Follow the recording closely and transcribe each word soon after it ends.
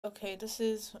Okay, this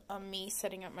is me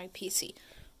setting up my PC.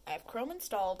 I have Chrome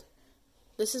installed.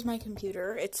 This is my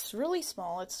computer. It's really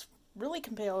small. It's really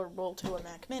comparable to a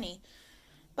Mac Mini,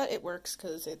 but it works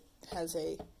because it has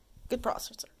a good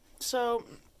processor. So,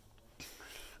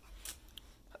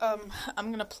 I'm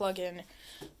gonna plug in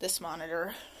this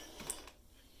monitor.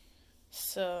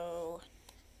 So,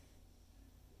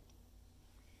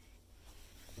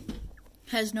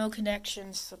 has no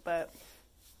connections, but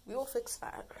we will fix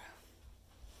that.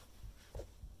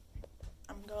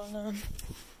 I'm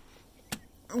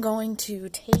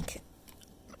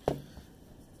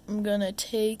gonna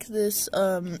take this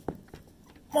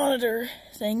monitor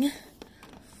thing.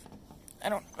 I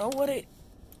don't know what it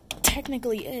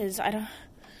technically is.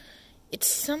 It's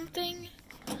something.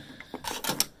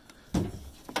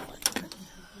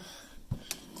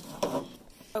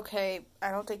 Okay,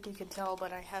 I don't think you can tell,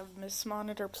 but I have this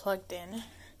monitor plugged in.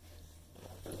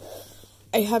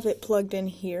 I have it plugged in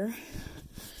here.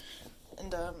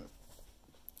 And,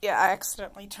 yeah, I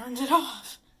accidentally turned it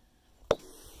off.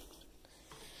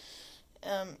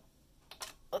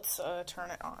 Let's, turn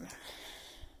it on.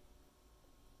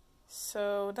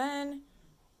 So then,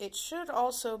 it should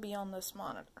also be on this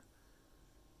monitor.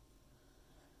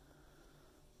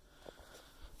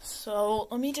 So,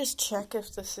 let me just check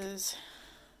if this is...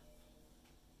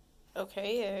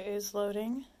 Okay, it is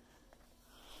loading.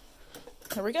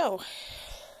 There we go.